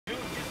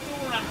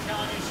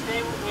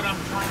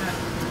I'm trying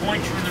to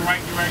point you in the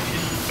right direction.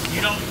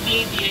 You don't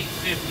need the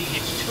 850.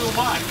 It's too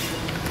much.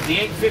 The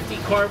 850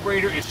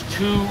 carburetor is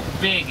too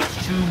big.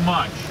 It's too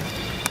much.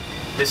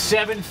 The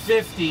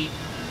 750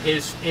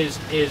 is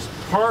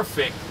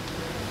perfect.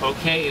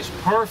 Okay, is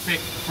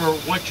perfect for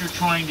what you're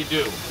trying to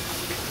do.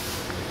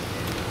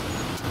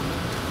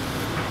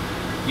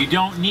 You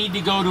don't need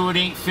to go to an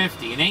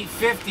 850. An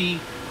 850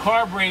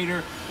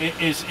 carburetor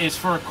is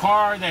for a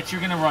car that you're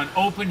going to run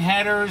open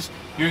headers,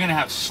 you're going to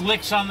have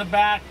slicks on the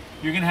back,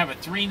 you're going to have a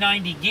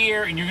 390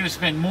 gear, and you're going to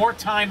spend more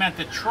time at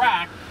the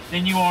track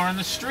than you are on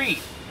the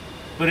street.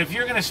 But if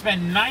you're going to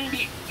spend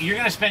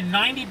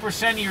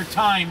 90% of your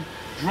time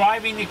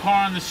driving the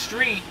car on the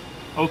street,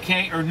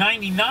 okay, or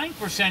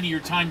 99% of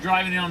your time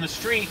driving it on the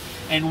street,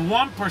 and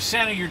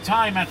 1% of your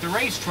time at the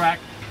racetrack,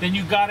 then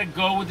you got to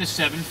go with the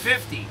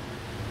 750.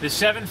 The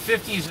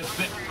 750 is a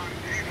bit...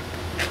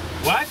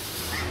 What?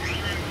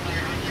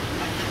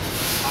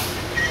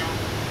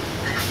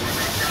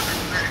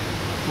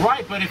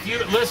 Right, but if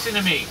you... Listen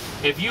to me.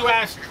 If you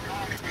ask...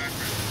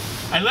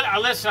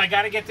 Listen, I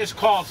got to get this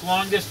call. It's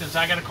long distance.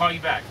 I got to call you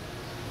back.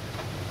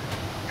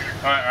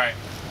 All right, all right.